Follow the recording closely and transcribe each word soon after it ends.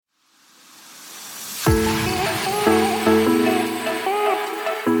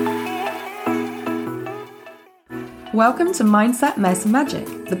Welcome to Mindset, Mess and Magic,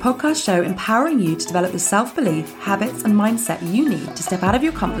 the podcast show empowering you to develop the self-belief, habits and mindset you need to step out of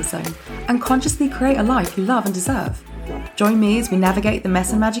your comfort zone and consciously create a life you love and deserve. Join me as we navigate the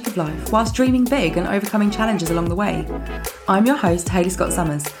mess and magic of life whilst dreaming big and overcoming challenges along the way. I'm your host, Hayley Scott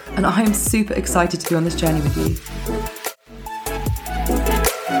Summers, and I am super excited to be on this journey with you.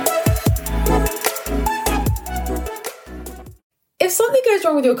 If something goes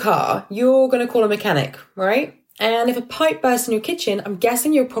wrong with your car, you're going to call a mechanic, right? And if a pipe bursts in your kitchen, I'm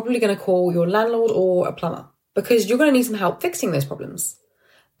guessing you're probably going to call your landlord or a plumber because you're going to need some help fixing those problems.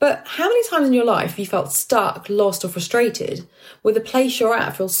 But how many times in your life have you felt stuck, lost or frustrated where the place you're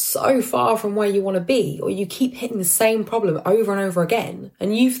at feels so far from where you want to be, or you keep hitting the same problem over and over again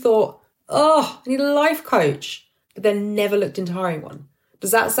and you've thought, I need a life coach, but then never looked into hiring one?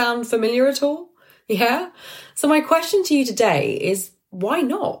 Does that sound familiar at all? Yeah? So my question to you today is, why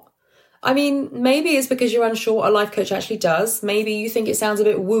not? I mean, maybe it's because you're unsure what a life coach actually does. Maybe you think it sounds a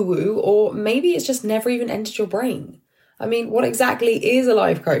bit woo-woo, or maybe it's just never even entered your brain. I mean, what exactly is a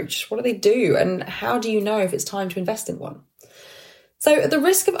life coach? What do they do? And how do you know if it's time to invest in one? So at the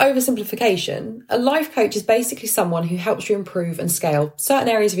risk of oversimplification, a life coach is basically someone who helps you improve and scale certain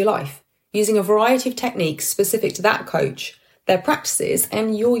areas of your life using a variety of techniques specific to that coach, their practices,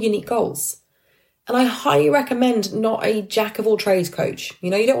 and your unique goals. And I highly recommend not a jack of all trades coach. You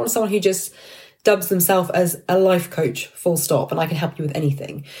don't want someone who just dubs themselves as a life coach, full stop, and I can help you with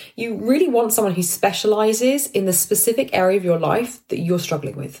anything. You really want someone who specializes in the specific area of your life that you're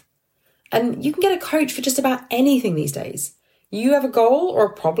struggling with. And you can get a coach for just about anything these days. You have a goal or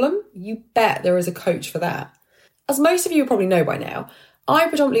a problem, you bet there is a coach for that. As most of you probably know by now, I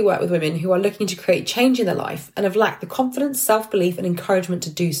predominantly work with women who are looking to create change in their life and have lacked the confidence, self-belief and encouragement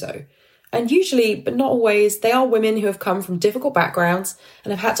to do so. And usually, but not always, they are women who have come from difficult backgrounds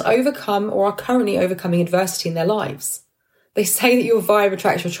and have had to overcome or are currently overcoming adversity in their lives. They say that your vibe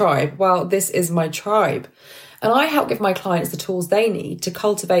attracts your tribe. Well, this is my tribe. And I help give my clients the tools they need to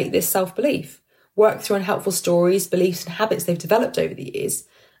cultivate this self-belief, work through unhelpful stories, beliefs and habits they've developed over the years.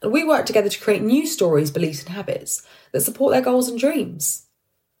 And we work together to create new stories, beliefs and habits that support their goals and dreams.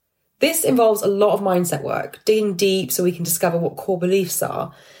 This involves a lot of mindset work, digging deep so we can discover what core beliefs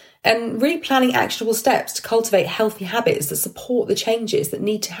are, and really planning actionable steps to cultivate healthy habits that support the changes that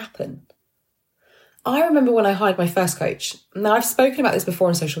need to happen. I remember when I hired my first coach. Now, I've spoken about this before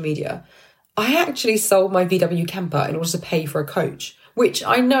on social media. I actually sold my VW camper in order to pay for a coach, which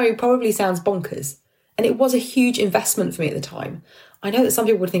I know probably sounds bonkers. And it was a huge investment for me at the time. I know that some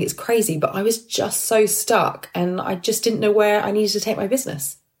people would think it's crazy, but I was just so stuck and I just didn't know where I needed to take my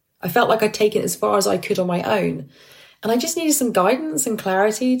business. I felt like I'd taken it as far as I could on my own. And I just needed some guidance and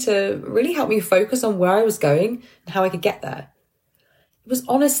clarity to really help me focus on where I was going and how I could get there. It was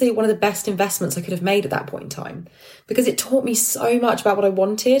honestly one of the best investments I could have made at that point in time because it taught me so much about what I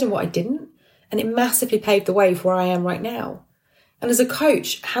wanted and what I didn't. And it massively paved the way for where I am right now. And as a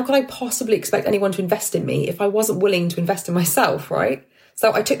coach, how could I possibly expect anyone to invest in me if I wasn't willing to invest in myself, right?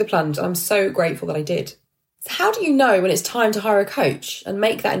 So I took the plunge and I'm so grateful that I did. So how do you know when it's time to hire a coach and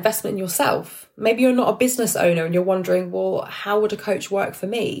make that investment in yourself? Maybe you're not a business owner and you're wondering, well, how would a coach work for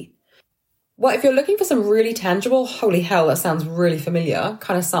me? Well, if you're looking for some really tangible, holy hell, that sounds really familiar,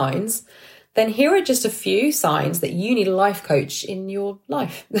 kind of signs, then here are just a few signs that you need a life coach in your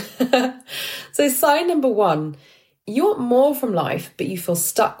life. So sign number 1, you want more from life, but you feel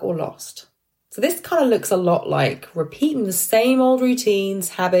stuck or lost. So this kind of looks a lot like repeating the same old routines,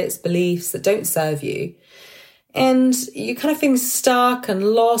 habits, beliefs that don't serve you. And you kind of feeling stuck and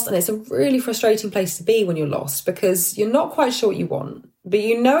lost, and it's a really frustrating place to be when you're lost because you're not quite sure what you want, but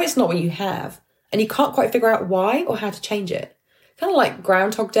you know it's not what you have, and you can't quite figure out why or how to change it. Kind of like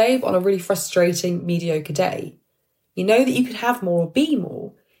Groundhog Day on a really frustrating, mediocre day. You know that you could have more or be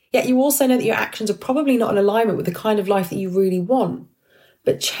more, yet you also know that your actions are probably not in alignment with the kind of life that you really want.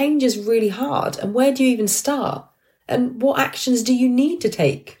 But change is really hard, and where do you even start? And what actions do you need to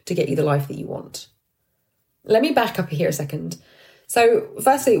take to get you the life that you want? Let me back up here a second. So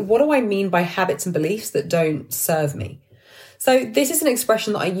firstly, what do I mean by habits and beliefs that don't serve me? So this is an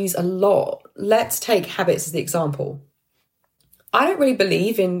expression that I use a lot. Let's take habits as the example. I don't really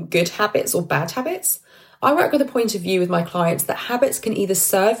believe in good habits or bad habits. I work with a point of view with my clients that habits can either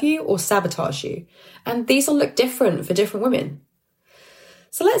serve you or sabotage you. And these will look different for different women.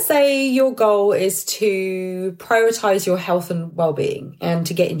 So let's say your goal is to prioritize your health and well-being and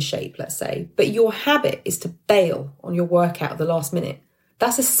to get in shape, let's say, but your habit is to bail on your workout at the last minute.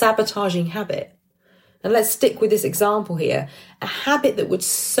 That's a sabotaging habit. And let's stick with this example here. A habit that would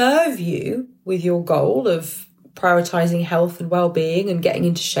serve you with your goal of prioritizing health and well-being and getting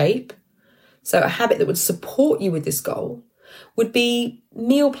into shape. So a habit that would support you with this goal would be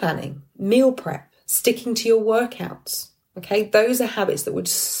meal planning, meal prep, sticking to your workouts. Okay, those are habits that would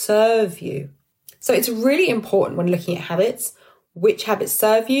serve you. So it's really important when looking at habits, which habits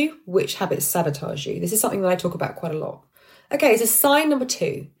serve you, which habits sabotage you. This is something that I talk about quite a lot. Okay, so sign number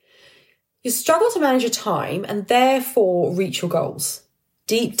 2. You struggle to manage your time and therefore reach your goals.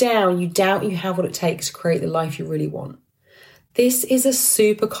 Deep down, you doubt you have what it takes to create the life you really want. This is a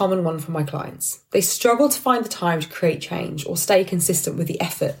super common one for my clients. They struggle to find the time to create change or stay consistent with the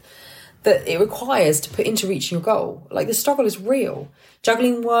effort that it requires to put into reaching your goal. Like, the struggle is real.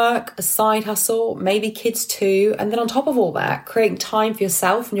 Juggling work, a side hustle, maybe kids too, and then on top of all that, creating time for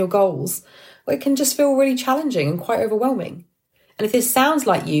yourself and your goals, well, it can just feel really challenging and quite overwhelming. And if this sounds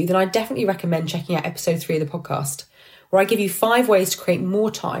like you, then I definitely recommend checking out episode 3 of the podcast, where I give you 5 ways to create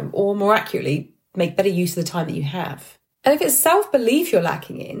more time, or more accurately, make better use of the time that you have. And if it's self-belief you're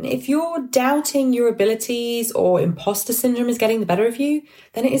lacking in, if you're doubting your abilities or imposter syndrome is getting the better of you,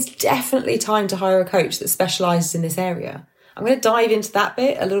 then it is definitely time to hire a coach that specializes in this area. I'm going to dive into that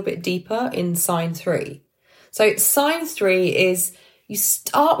bit a little bit deeper in sign 3. So sign 3 is you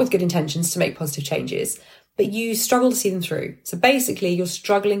start with good intentions to make positive changes, but you struggle to see them through. So basically, you're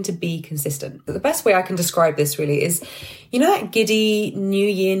struggling to be consistent. But the best way I can describe this really is, you know, that giddy new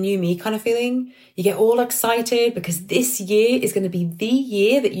year, new me kind of feeling? You get all excited because this year is going to be the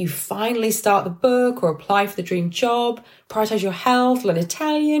year that you finally start the book or apply for the dream job, prioritize your health, learn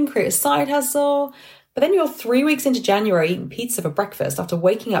Italian, create a side hustle. But then you're 3 weeks into January eating pizza for breakfast after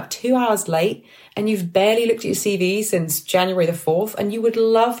waking up 2 hours late, and you've barely looked at your CV since January the 4th, and you would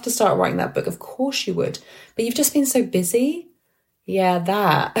love to start writing that book. Of course you would. But you've just been so busy. Yeah,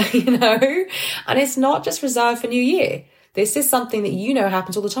 that, you know? And it's not just reserved for New Year. This is something that you know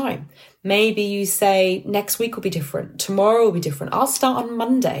happens all the time. Maybe you say, next week will be different. Tomorrow will be different. I'll start on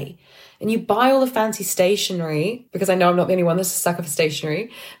Monday. And you buy all the fancy stationery, because I know I'm not the only one that's a sucker for stationery.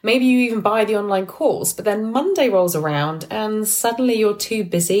 Maybe you even buy the online course, but then Monday rolls around and suddenly you're too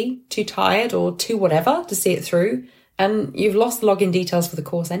busy, too tired, or too whatever to see it through. And you've lost the login details for the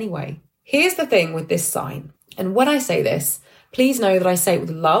course anyway. Here's the thing with this sign. And when I say this, please know that I say it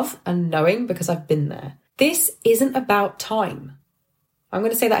with love and knowing, because I've been there. This isn't about time. I'm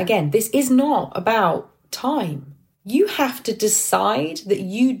going to say that again. This is not about time. You have to decide that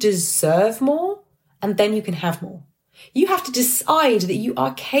you deserve more, and then you can have more. You have to decide that you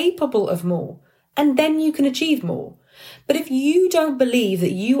are capable of more, and then you can achieve more. But if you don't believe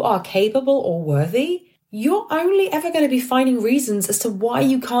that you are capable or worthy, you're only ever going to be finding reasons as to why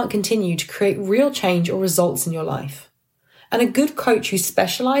you can't continue to create real change or results in your life. And a good coach who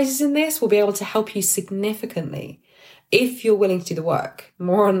specializes in this will be able to help you significantly if you're willing to do the work.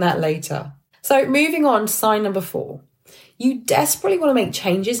 More on that later. So moving on to sign number 4. You desperately want to make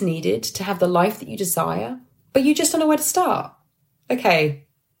changes needed to have the life that you desire, but you just don't know where to start. Okay,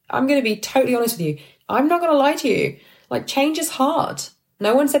 I'm going to be totally honest with you. I'm not going to lie to you. Like, change is hard.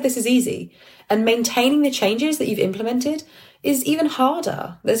 No one said this is easy. And maintaining the changes that you've implemented is even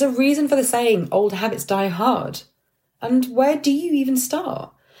harder. There's a reason for the saying, old habits die hard. And where do you even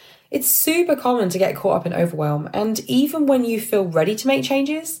start? It's super common to get caught up in overwhelm. And even when you feel ready to make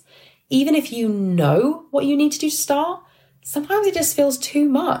changes, even if you know what you need to do to start, sometimes it just feels too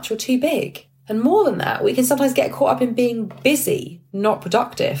much or too big. And more than that, we can sometimes get caught up in being busy, not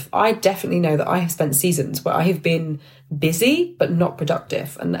productive. I definitely know that I have spent seasons where I have been busy, but not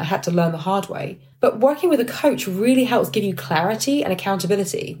productive, and I had to learn the hard way. But working with a coach really helps give you clarity and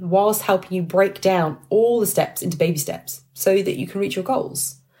accountability, whilst helping you break down all the steps into baby steps so that you can reach your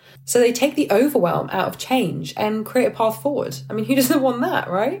goals. So they take the overwhelm out of change and create a path forward. I mean, who doesn't want that,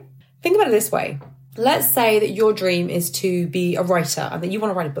 right? Think about it this way. Let's say that your dream is to be a writer and that you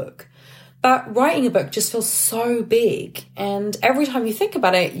want to write a book. But writing a book just feels so big. And every time you think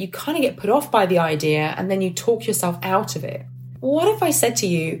about it, you kind of get put off by the idea and then you talk yourself out of it. What if I said to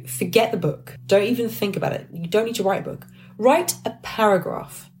you, forget the book. Don't even think about it. You don't need to write a book. Write a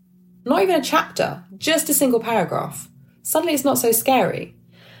paragraph. Not even a chapter, just a single paragraph. Suddenly it's not so scary.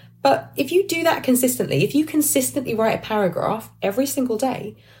 But if you do that consistently, if you consistently write a paragraph every single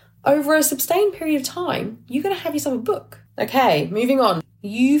day, over a sustained period of time, you're going to have yourself a book. Okay, moving on.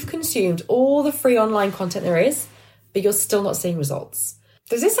 You've consumed all the free online content there is, but you're still not seeing results.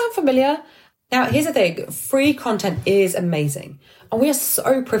 Does this sound familiar? Now, here's the thing. Free content is amazing. And we are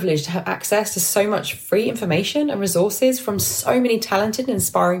so privileged to have access to so much free information and resources from so many talented and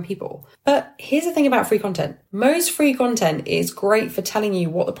inspiring people. But here's the thing about free content. Most free content is great for telling you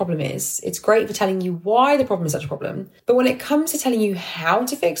what the problem is. It's great for telling you why the problem is such a problem. But when it comes to telling you how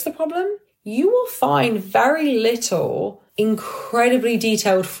to fix the problem, you will find very little incredibly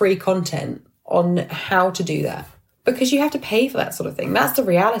detailed free content on how to do that. Because you have to pay for that sort of thing. That's the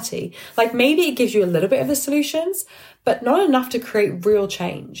reality. Like maybe it gives you a little bit of the solutions, but not enough to create real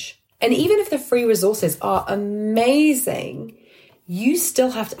change. And even if the free resources are amazing, you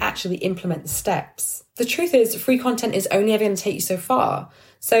still have to actually implement the steps. The truth is, free content is only ever going to take you so far.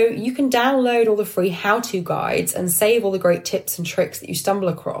 So you can download all the free how-to guides and save all the great tips and tricks that you stumble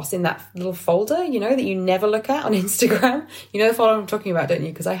across in that little folder, you know, that you never look at on Instagram. You know the folder I'm talking about, don't you?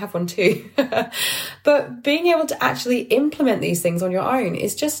 Because I have one too. But being able to actually implement these things on your own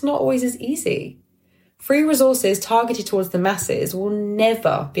is just not always as easy. Free resources targeted towards the masses will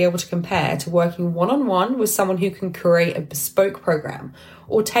never be able to compare to working one-on-one with someone who can create a bespoke program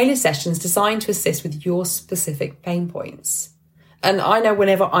or tailor sessions designed to assist with your specific pain points. And I know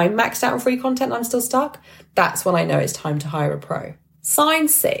whenever I'm maxed out on free content and I'm still stuck, that's when I know it's time to hire a pro. Sign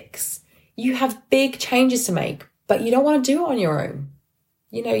 6, you have big changes to make, but you don't want to do it on your own.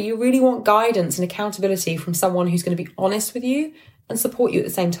 You know, you really want guidance and accountability from someone who's going to be honest with you and support you at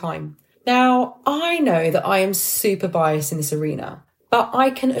the same time. Now, I know that I am super biased in this arena, but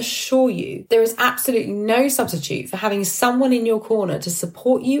I can assure you there is absolutely no substitute for having someone in your corner to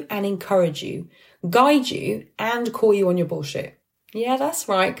support you and encourage you, guide you, and call you on your bullshit. Yeah, that's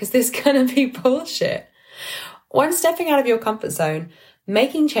right, because there's going to be bullshit. When stepping out of your comfort zone,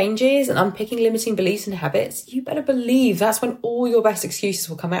 making changes and unpicking limiting beliefs and habits, you better believe that's when all your best excuses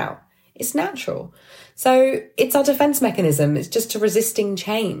will come out. It's natural. So it's our defense mechanism. It's just to resisting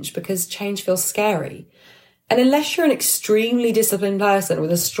change because change feels scary. And unless you're an extremely disciplined person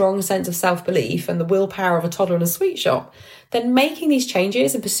with a strong sense of self-belief and the willpower of a toddler in a sweet shop, then making these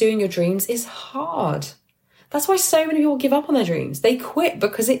changes and pursuing your dreams is hard. That's why so many people give up on their dreams. They quit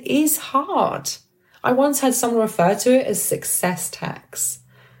because it is hard. I once had someone refer to it as success tax.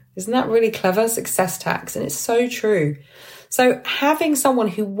 Isn't that really clever? Success tax. And it's so true. So having someone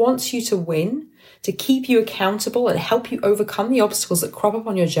who wants you to win, to keep you accountable and help you overcome the obstacles that crop up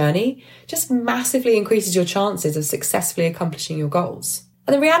on your journey just massively increases your chances of successfully accomplishing your goals.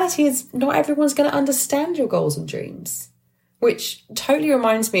 And the reality is not everyone's going to understand your goals and dreams. Which totally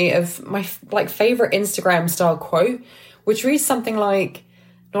reminds me of my favorite Instagram style quote, which reads something like,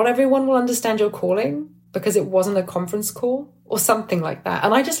 not everyone will understand your calling because it wasn't a conference call, or something like that.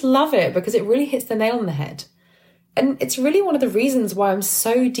 And I just love it because it really hits the nail on the head. And it's really one of the reasons why I'm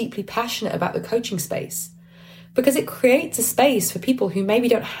so deeply passionate about the coaching space, because it creates a space for people who maybe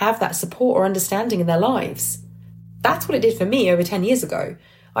don't have that support or understanding in their lives. That's what it did for me over 10 years ago.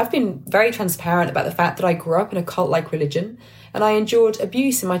 I've been very transparent about the fact that I grew up in a cult-like religion and I endured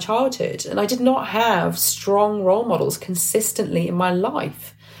abuse in my childhood, and I did not have strong role models consistently in my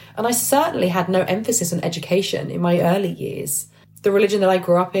life. And I certainly had no emphasis on education in my early years. The religion that I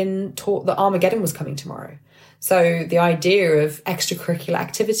grew up in taught that Armageddon was coming tomorrow. So the idea of extracurricular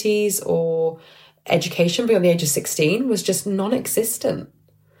activities or education beyond the age of 16 was just non-existent.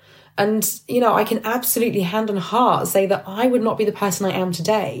 And, you know, I can absolutely hand on heart say that I would not be the person I am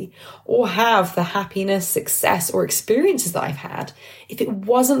today or have the happiness, success, or experiences that I've had if it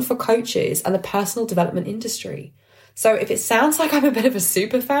wasn't for coaches and the personal development industry. So if it sounds like I'm a bit of a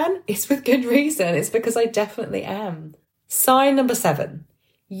super fan, it's with good reason. It's because I definitely am. Sign number 7.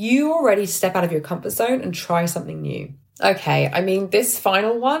 You are ready to step out of your comfort zone and try something new. Okay, I mean, this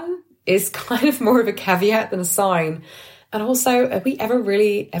final one is kind of more of a caveat than a sign. And also, are we ever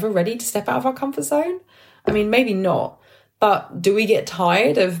ready to step out of our comfort zone? I mean, maybe not. But do we get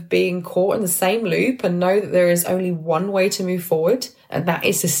tired of being caught in the same loop and know that there is only one way to move forward, and that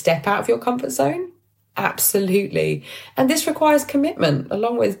is to step out of your comfort zone? Absolutely. And this requires commitment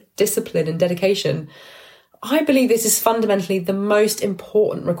along with discipline and dedication. I believe this is fundamentally the most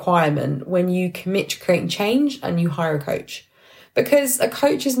important requirement when you commit to creating change and you hire a coach. Because a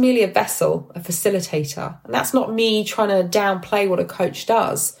coach is merely a vessel, a facilitator. And that's not me trying to downplay what a coach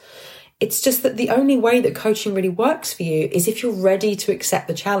does. It's just that the only way that coaching really works for you is if you're ready to accept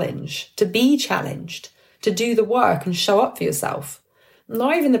the challenge, to be challenged, to do the work and show up for yourself.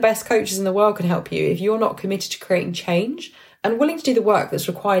 Not even the best coaches in the world can help you if you're not committed to creating change and willing to do the work that's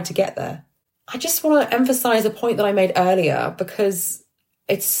required to get there. I just want to emphasize a point that I made earlier because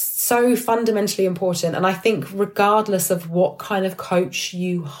it's so fundamentally important. And I think regardless of what kind of coach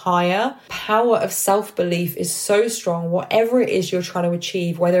you hire, power of self-belief is so strong, whatever it is you're trying to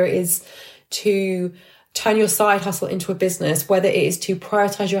achieve, whether it is to turn your side hustle into a business, whether it is to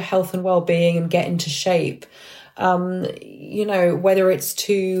prioritize your health and well-being and get into shape, whether it's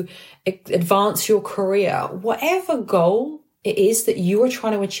to advance your career, whatever goal it is that you are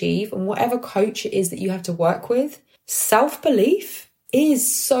trying to achieve and whatever coach it is that you have to work with, self-belief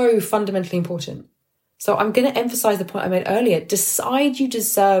is so fundamentally important. So I'm going to emphasize the point I made earlier. Decide you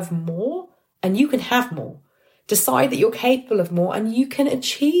deserve more and you can have more. Decide that you're capable of more and you can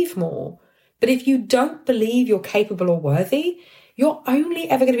achieve more. But if you don't believe you're capable or worthy, you're only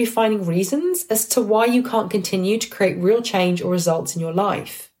ever going to be finding reasons as to why you can't continue to create real change or results in your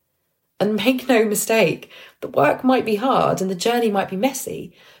life. And make no mistake, the work might be hard and the journey might be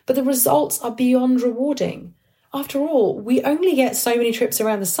messy, but the results are beyond rewarding. After all, we only get so many trips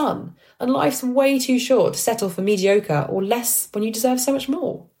around the sun, and life's way too short to settle for mediocre or less when you deserve so much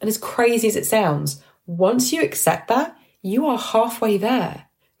more. And as crazy as it sounds, once you accept that, you are halfway there.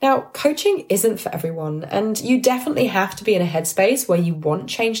 Now, coaching isn't for everyone, and you definitely have to be in a headspace where you want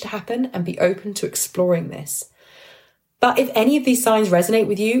change to happen and be open to exploring this. But if any of these signs resonate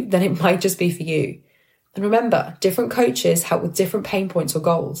with you, then it might just be for you. And remember, different coaches help with different pain points or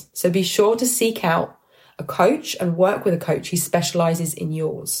goals, so be sure to seek out a coach and work with a coach who specialises in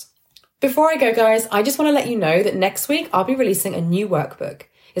yours. Before I go, guys, I just want to let you know that next week I'll be releasing a new workbook.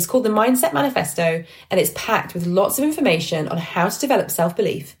 It's called the Mindset Manifesto, and it's packed with lots of information on how to develop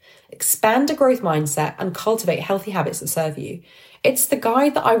self-belief, expand a growth mindset, and cultivate healthy habits that serve you. It's the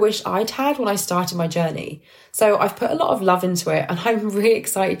guide that I wish I'd had when I started my journey. So I've put a lot of love into it, and I'm really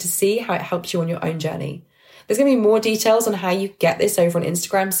excited to see how it helps you on your own journey. There's going to be more details on how you get this over on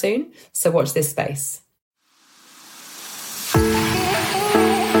Instagram soon, so watch this space.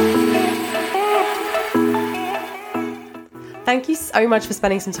 Thank you so much for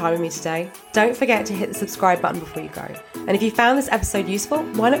spending some time with me today. Don't forget to hit the subscribe button before you go. And if you found this episode useful,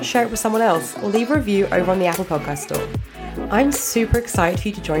 why not share it with someone else or leave a review over on the Apple Podcast Store. I'm super excited for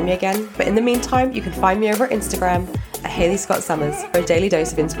you to join me again, but in the meantime, you can find me over at Instagram at Hayley Scott Summers for a daily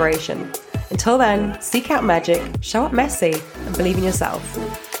dose of inspiration. Until then, seek out magic, show up messy, and believe in yourself.